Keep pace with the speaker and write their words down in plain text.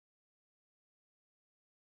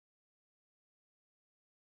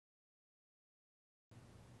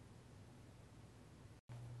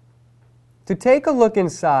To take a look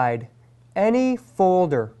inside any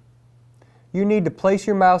folder, you need to place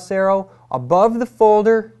your mouse arrow above the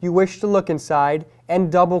folder you wish to look inside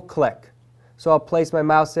and double click. So I'll place my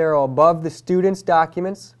mouse arrow above the Students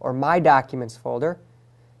Documents or My Documents folder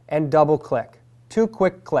and double click. 2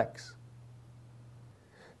 quick clicks.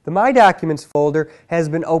 The My Documents folder has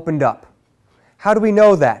been opened up. How do we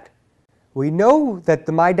know that? We know that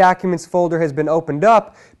the My Documents folder has been opened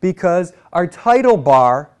up because our title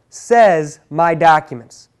bar says My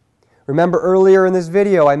Documents. Remember earlier in this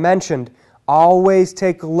video I mentioned always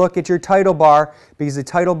take a look at your title bar because the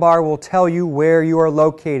title bar will tell you where you are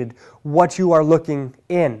located, what you are looking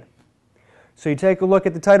in. So you take a look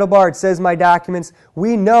at the title bar, it says My Documents.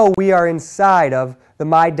 We know we are inside of the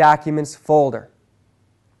My Documents folder.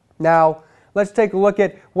 Now, let's take a look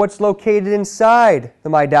at what's located inside the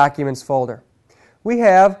My Documents folder. We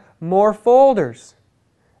have more folders.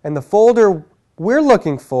 And the folder we're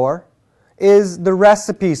looking for is the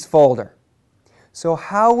Recipes folder. So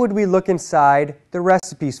how would we look inside the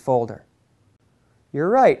Recipes folder? You're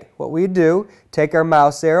right. What we do, take our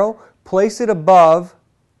mouse arrow, place it above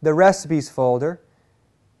the Recipes folder,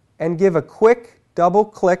 and give a quick double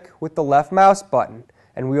click with the left mouse button.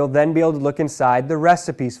 And we'll then be able to look inside the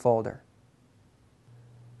Recipes folder.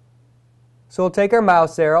 So we'll take our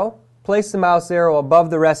mouse arrow, place the mouse arrow above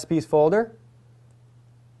the Recipes folder,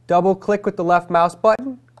 double click with the left mouse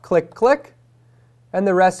button, click, click, and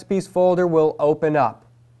the Recipes folder will open up.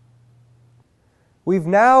 We've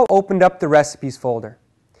now opened up the Recipes folder.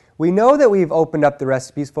 We know that we've opened up the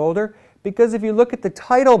Recipes folder because if you look at the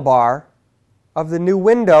title bar of the new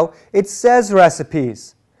window, it says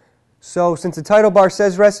Recipes. So since the title bar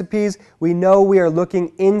says Recipes, we know we are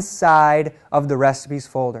looking inside of the Recipes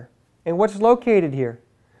folder. And what's located here?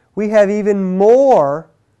 We have even more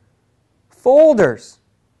folders.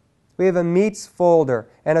 We have a Meats folder,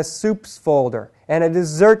 and a Soups folder, and a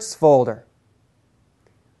Desserts folder.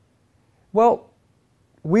 Well,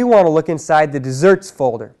 we want to look inside the Desserts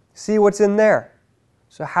folder, see what's in there.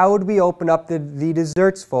 So how would we open up the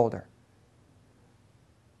Desserts folder?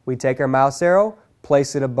 We take our mouse arrow,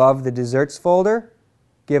 place it above the Desserts folder,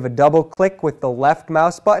 give a double click with the left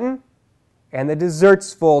mouse button, and the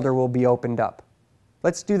Desserts folder will be opened up.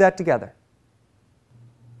 Let's do that together.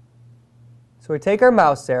 So we take our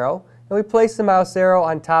mouse arrow and we place the mouse arrow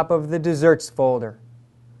on top of the Desserts folder.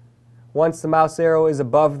 Once the mouse arrow is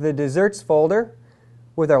above the Desserts folder,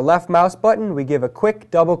 with our left mouse button we give a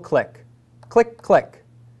quick double click. Click, click,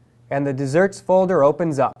 and the Desserts folder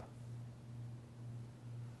opens up.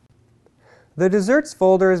 The Desserts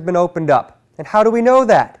folder has been opened up. And how do we know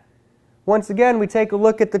that? Once again, we take a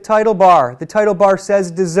look at the title bar. The title bar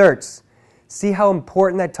says Desserts. See how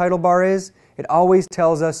important that title bar is? It always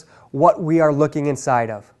tells us what we are looking inside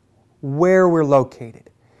of, where we're located.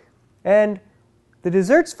 And the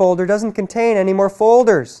Desserts folder doesn't contain any more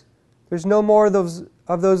folders. There's no more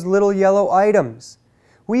of those little yellow items.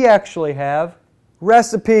 We actually have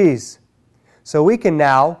recipes. So we can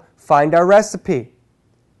now find our recipe.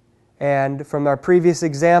 And from our previous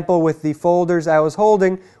example with the folders I was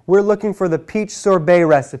holding, we're looking for the peach sorbet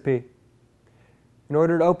recipe. In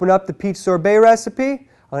order to open up the peach sorbet recipe,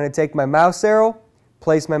 I'm going to take my mouse arrow,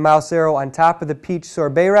 place my mouse arrow on top of the peach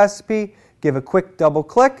sorbet recipe, give a quick double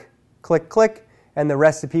click, click, click, and the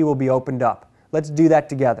recipe will be opened up. Let's do that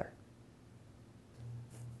together.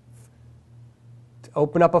 To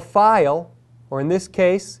open up a file, or in this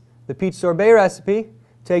case, the peach sorbet recipe,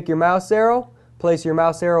 take your mouse arrow, place your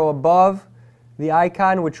mouse arrow above the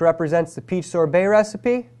icon which represents the peach sorbet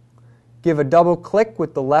recipe, give a double click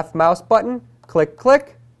with the left mouse button, click,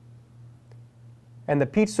 click, and the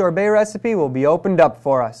peach sorbet recipe will be opened up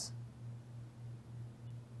for us.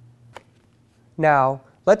 Now,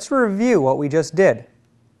 let's review what we just did.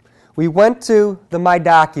 We went to the My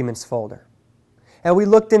Documents folder, and we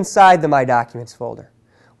looked inside the My Documents folder.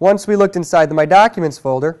 Once we looked inside the My Documents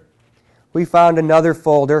folder, we found another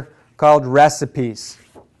folder called Recipes.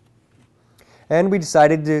 And we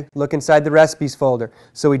decided to look inside the Recipes folder.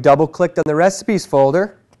 So we double-clicked on the Recipes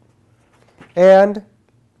folder, and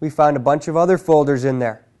we found a bunch of other folders in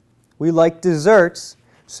there. We like desserts,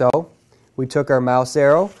 so we took our mouse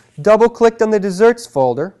arrow, double-clicked on the Desserts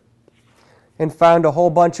folder, and found a whole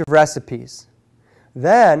bunch of recipes.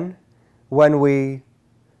 Then, when we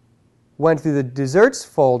went through the Desserts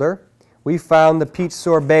folder, we found the peach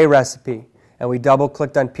sorbet recipe. And we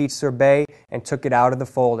double-clicked on peach sorbet and took it out of the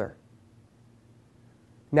folder.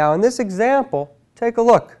 Now in this example, take a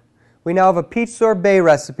look. We now have a peach sorbet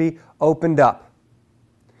recipe opened up.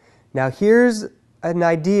 Now here's an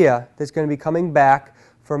idea that's going to be coming back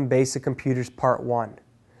from Basic Computers Part 1.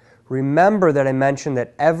 Remember that I mentioned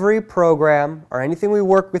that every program or anything we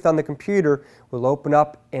work with on the computer will open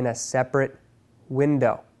up in a separate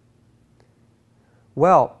window.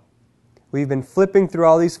 Well, we've been flipping through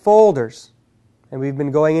all these folders, and we've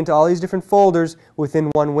been going into all these different folders within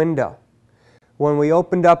one window. When we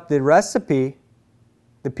opened up the recipe,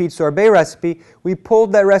 the peach sorbet recipe, we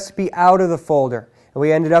pulled that recipe out of the folder, and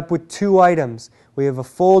we ended up with two items. We have a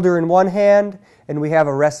folder in one hand, and we have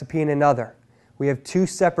a recipe in another. We have two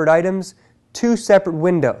separate items, two separate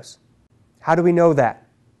windows. How do we know that?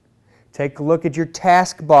 Take a look at your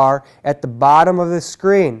taskbar at the bottom of the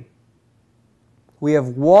screen. We have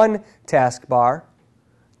one taskbar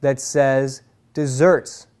that says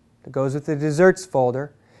desserts, that goes with the desserts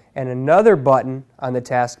folder, and another button on the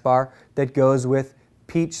taskbar that goes with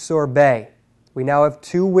peach sorbet. We now have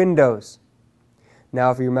two windows. Now,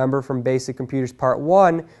 if you remember from Basic Computers Part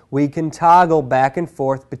 1, we can toggle back and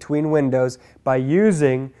forth between windows by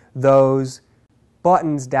using those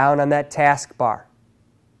buttons down on that taskbar.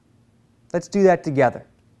 Let's do that together.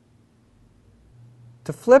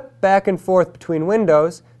 To flip back and forth between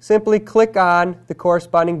windows, simply click on the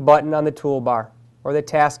corresponding button on the toolbar or the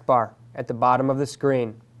taskbar at the bottom of the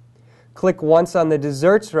screen. Click once on the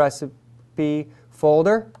desserts recipe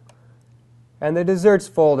folder, and the desserts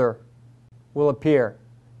folder will appear.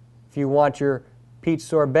 If you want your peach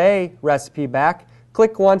sorbet recipe back,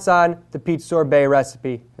 click once on the peach sorbet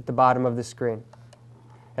recipe at the bottom of the screen,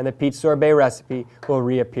 and the peach sorbet recipe will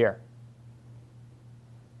reappear.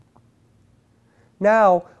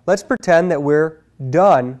 Now, let's pretend that we're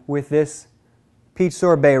done with this peach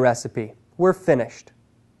sorbet recipe. We're finished.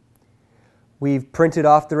 We've printed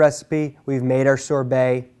off the recipe, we've made our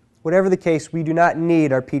sorbet. Whatever the case, we do not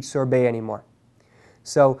need our peach sorbet anymore.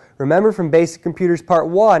 So remember from Basic Computers Part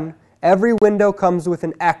 1, every window comes with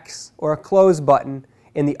an X or a close button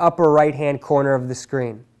in the upper right-hand corner of the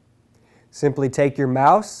screen. Simply take your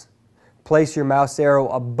mouse, place your mouse arrow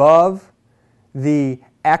above the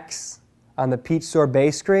X on the peach sorbet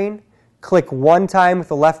screen, click one time with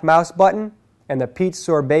the left mouse button, and the peach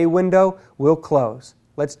sorbet window will close.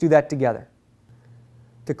 Let's do that together.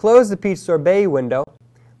 To close the peach sorbet window,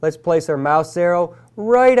 let's place our mouse arrow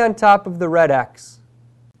right on top of the red X.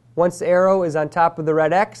 Once the arrow is on top of the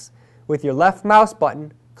red X, with your left mouse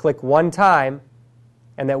button, click one time,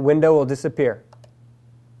 and that window will disappear.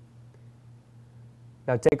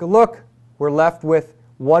 Now take a look. We're left with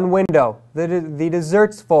one window, the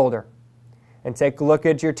desserts folder. And take a look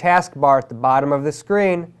at your taskbar at the bottom of the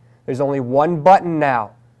screen. There's only one button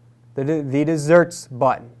now, the desserts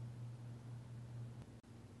button.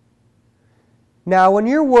 Now, when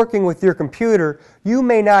you're working with your computer, you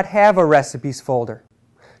may not have a recipes folder.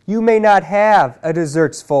 You may not have a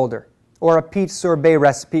desserts folder or a peach sorbet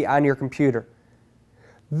recipe on your computer.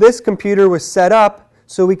 This computer was set up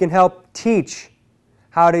so we can help teach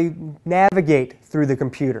how to navigate through the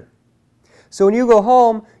computer. So when you go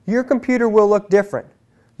home, your computer will look different.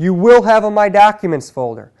 You will have a My Documents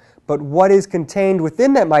folder, but what is contained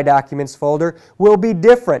within that My Documents folder will be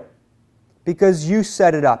different because you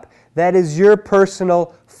set it up. That is your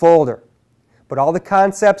personal folder. But all the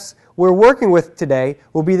concepts we're working with today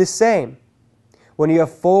will be the same. When you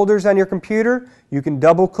have folders on your computer, you can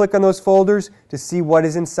double-click on those folders to see what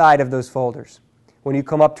is inside of those folders. When you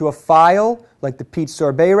come up to a file, like the peach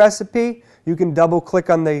sorbet recipe, you can double-click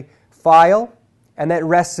on the file, and that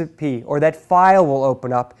recipe or that file will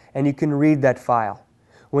open up, and you can read that file.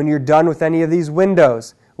 When you're done with any of these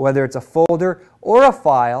windows, whether it's a folder or a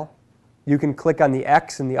file, you can click on the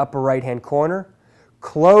X in the upper right-hand corner,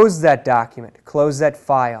 close that document, close that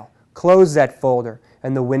file, close that folder,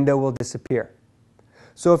 and the window will disappear.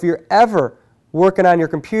 So if you're ever working on your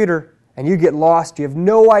computer and you get lost, you have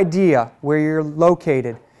no idea where you're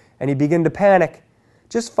located, and you begin to panic,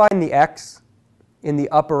 just find the X in the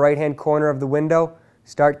upper right-hand corner of the window,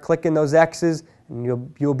 start clicking those X's, and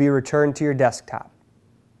you'll be returned to your desktop.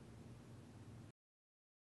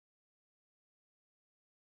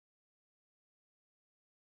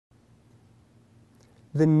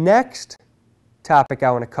 The next topic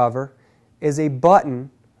I want to cover is a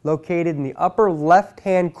button located in the upper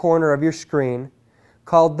left-hand corner of your screen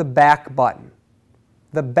called the back button.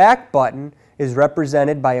 The back button is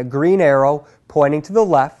represented by a green arrow pointing to the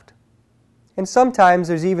left, and sometimes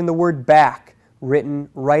there's even the word back written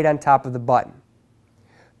right on top of the button.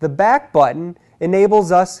 The back button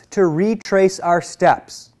enables us to retrace our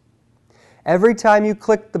steps. Every time you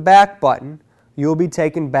click the back button, you'll be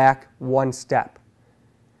taken back one step.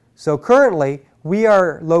 So currently, we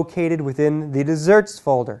are located within the desserts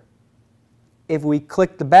folder. If we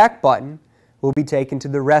click the back button, we'll be taken to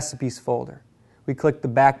the recipes folder. We click the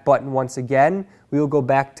back button once again, we will go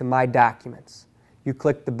back to My Documents. You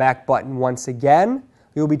click the back button once again,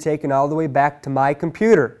 you will be taken all the way back to My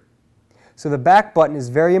Computer. So the back button is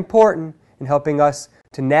very important in helping us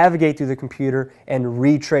to navigate through the computer and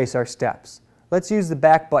retrace our steps. Let's use the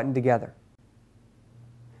back button together.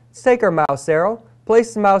 Let's take our mouse arrow,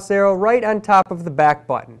 place the mouse arrow right on top of the back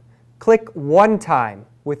button. Click one time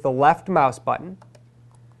with the left mouse button,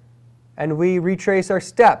 and we retrace our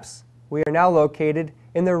steps. We are now located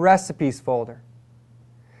in the Recipes folder.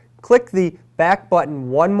 Click the back button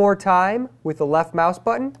one more time with the left mouse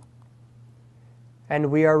button,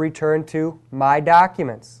 and we are returned to My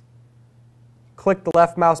Documents. Click the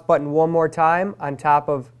left mouse button one more time on top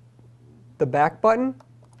of the back button,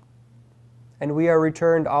 and we are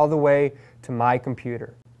returned all the way to My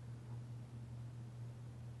Computer.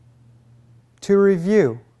 To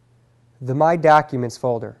review, the My Documents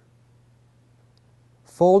folder.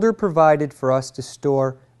 Folder provided for us to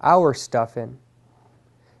store our stuff in.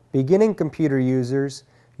 Beginning computer users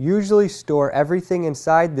usually store everything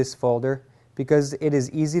inside this folder because it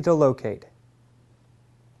is easy to locate.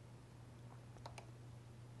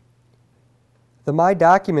 The My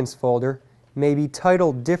Documents folder may be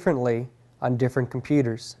titled differently on different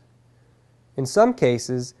computers. In some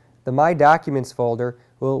cases, the My Documents folder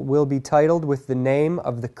will be titled with the name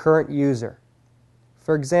of the current user.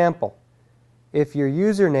 For example, if your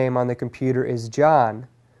username on the computer is John,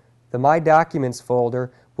 the My Documents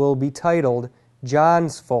folder will be titled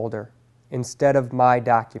John's folder instead of My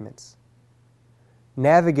Documents.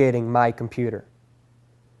 Navigating My Computer.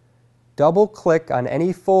 Double-click on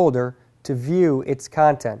any folder to view its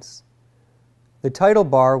contents. The title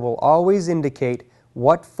bar will always indicate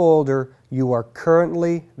what folder you are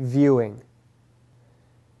currently viewing.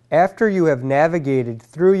 After you have navigated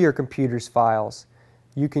through your computer's files,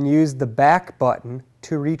 you can use the back button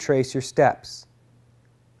to retrace your steps.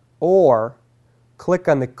 Or click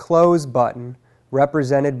on the Close button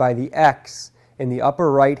represented by the X in the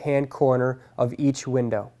upper right-hand corner of each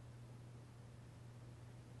window.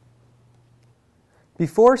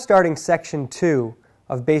 Before starting Section 2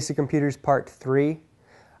 of Basic Computers Part 3,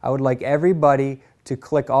 I would like everybody to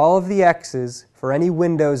click all of the X's for any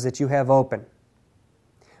windows that you have open.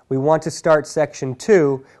 We want to start Section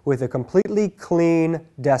 2 with a completely clean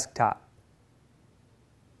desktop.